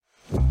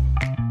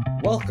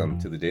Welcome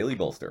to the Daily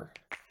Bolster.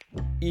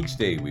 Each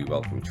day we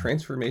welcome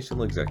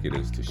transformational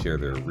executives to share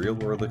their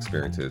real-world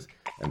experiences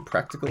and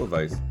practical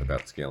advice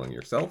about scaling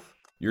yourself,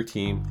 your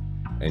team,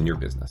 and your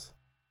business.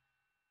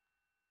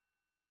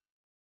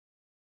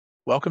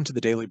 Welcome to the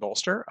Daily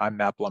Bolster. I'm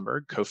Matt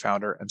Blumberg,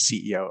 co-founder and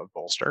CEO of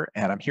Bolster,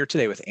 and I'm here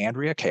today with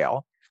Andrea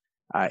Kayal.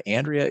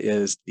 Andrea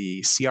is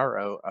the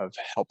CRO of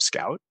Help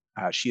Scout.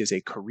 She is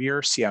a career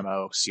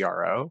CMO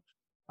CRO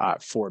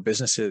for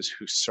businesses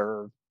who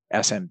serve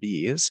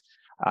SMBs.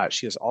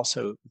 She is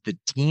also the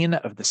Dean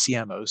of the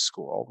CMO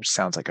School, which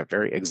sounds like a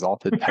very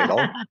exalted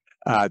title.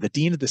 The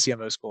Dean of the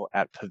CMO School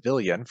at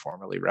Pavilion,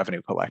 formerly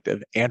Revenue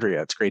Collective.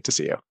 Andrea, it's great to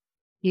see you.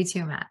 You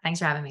too, Matt. Thanks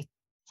for having me.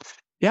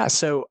 Yeah.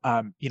 So,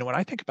 when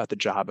I think about the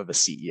job of a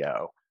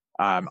CEO,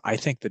 I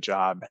think the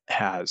job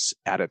has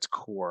at its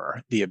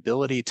core the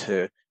ability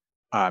to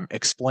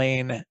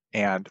explain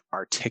and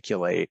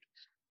articulate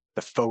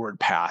the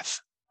forward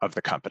path of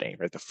the company,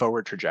 right? The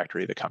forward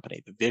trajectory of the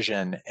company, the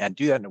vision, and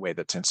do that in a way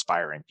that's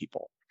inspiring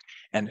people.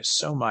 And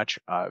so much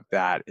of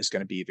that is going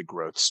to be the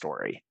growth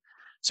story.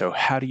 So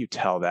how do you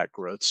tell that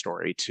growth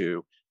story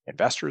to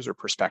investors or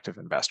prospective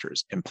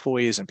investors,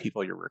 employees and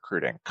people you're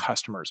recruiting,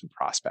 customers and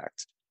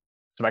prospects?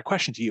 So my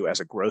question to you as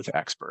a growth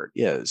expert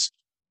is,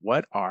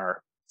 what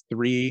are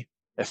 3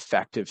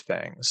 effective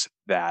things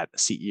that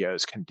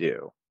CEOs can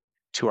do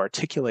to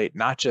articulate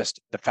not just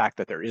the fact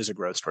that there is a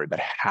growth story, but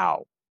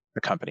how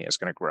the company is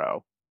going to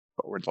grow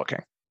forward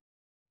looking?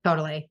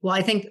 Totally. Well,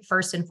 I think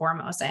first and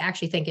foremost, I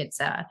actually think it's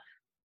I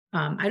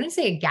wouldn't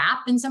say a gap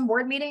in some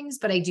board meetings,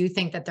 but I do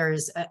think that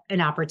there's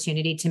an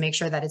opportunity to make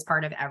sure that it's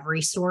part of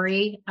every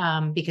story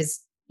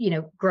because,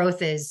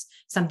 growth is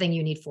something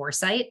you need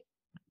foresight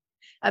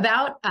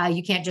about.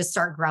 You can't just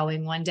start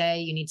growing one day.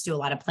 You need to do a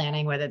lot of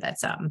planning, whether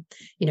that's,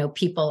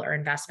 people or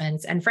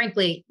investments. And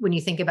frankly, when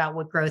you think about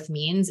what growth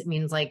means, it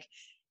means like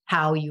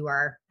how you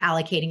are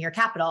allocating your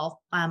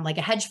capital, like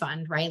a hedge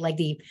fund, right? Like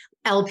the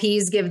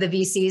LPs give the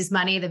VCs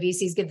money, the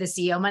VCs give the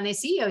CEO money.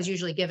 The CEO is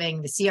usually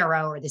giving the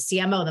CRO or the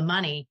CMO the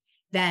money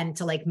then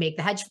to like make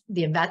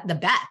the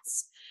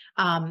bets.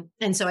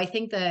 And so I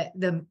think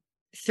the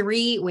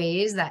 3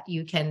 ways that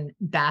you can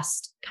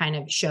best kind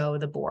of show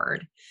the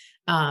board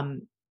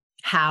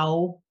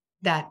how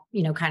that,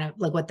 kind of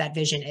like what that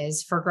vision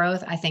is for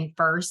growth. I think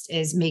first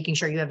is making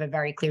sure you have a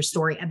very clear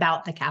story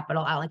about the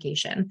capital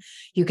allocation.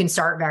 You can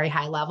start very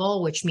high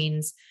level, which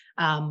means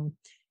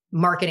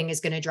marketing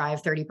is going to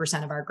drive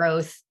 30% of our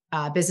growth,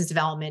 business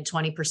development,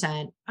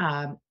 20%,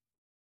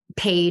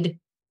 paid,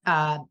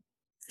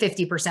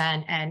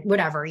 50%, and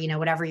whatever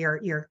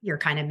your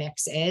kind of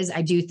mix is.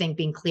 I do think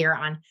being clear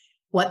on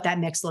what that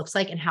mix looks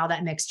like and how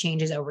that mix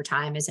changes over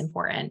time is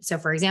important. So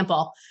for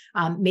example,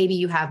 maybe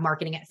you have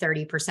marketing at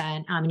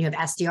 30% and you have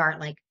SDR at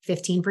like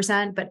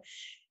 15%. But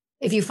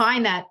if you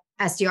find that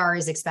SDR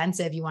is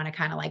expensive, you want to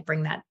kind of like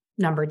bring that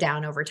number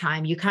down over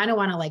time. You kind of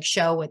want to like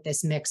show what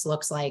this mix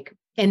looks like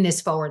in this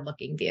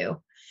forward-looking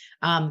view.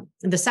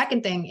 The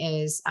second thing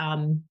is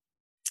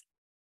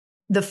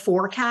the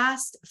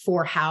forecast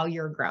for how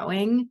you're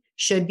growing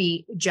should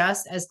be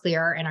just as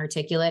clear and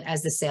articulate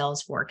as the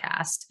sales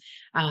forecast.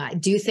 I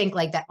do think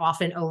like that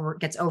often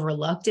gets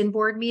overlooked in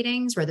board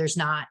meetings where there's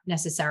not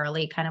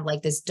necessarily kind of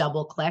like this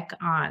double click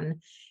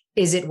on,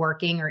 is it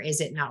working or is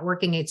it not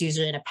working? It's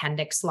usually an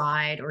appendix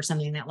slide or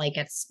something that like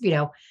gets,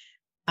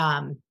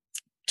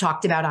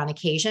 talked about on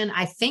occasion.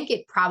 I think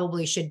it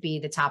probably should be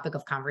the topic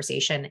of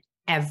conversation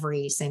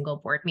every single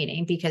board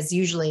meeting because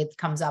usually it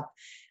comes up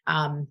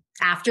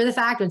after the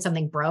fact when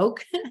something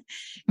broke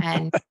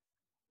and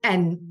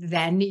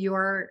then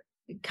you're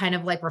kind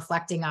of like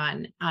reflecting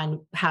on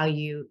how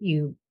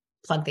you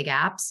plug the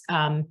gaps.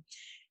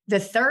 The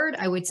third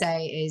I would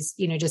say is,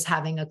 just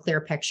having a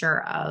clear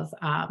picture of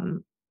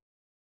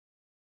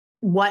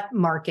what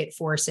market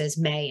forces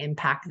may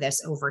impact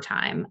this over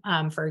time.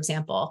 For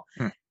example,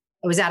 I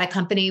was at a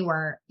company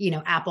where,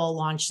 Apple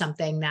launched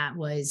something that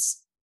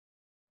was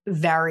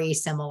very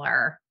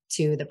similar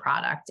to the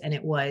product. And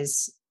it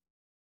was,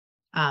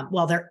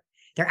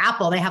 they're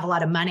Apple, they have a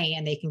lot of money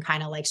and they can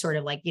kind of like sort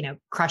of like,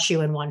 crush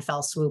you in one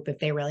fell swoop if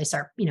they really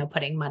start,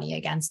 putting money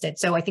against it.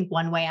 So I think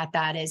one way at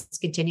that is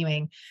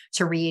continuing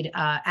to read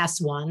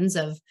S1s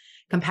of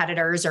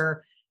competitors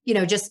or,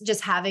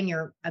 just having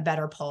a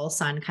better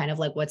pulse on kind of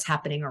like what's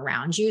happening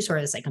around you, sort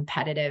of this like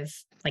competitive,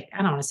 like,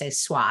 I don't want to say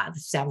SWOT, it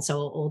sounds so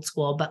old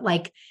school, but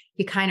like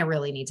you kind of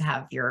really need to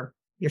have your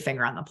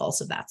finger on the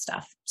pulse of that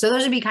stuff. So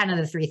those would be kind of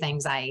the 3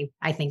 things I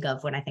think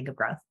of when I think of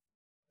growth.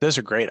 Those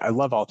are great. I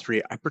love all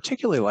 3. I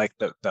particularly like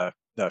the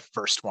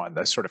first one,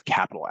 the sort of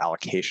capital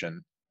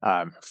allocation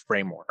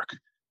framework,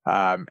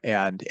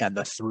 and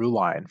the through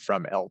line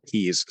from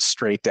LPs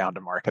straight down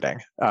to marketing.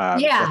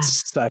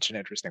 That's such an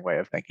interesting way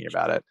of thinking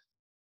about it.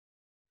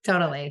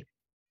 Totally.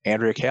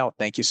 Andrea Kayal,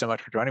 thank you so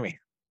much for joining me.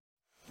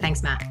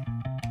 Thanks, Matt.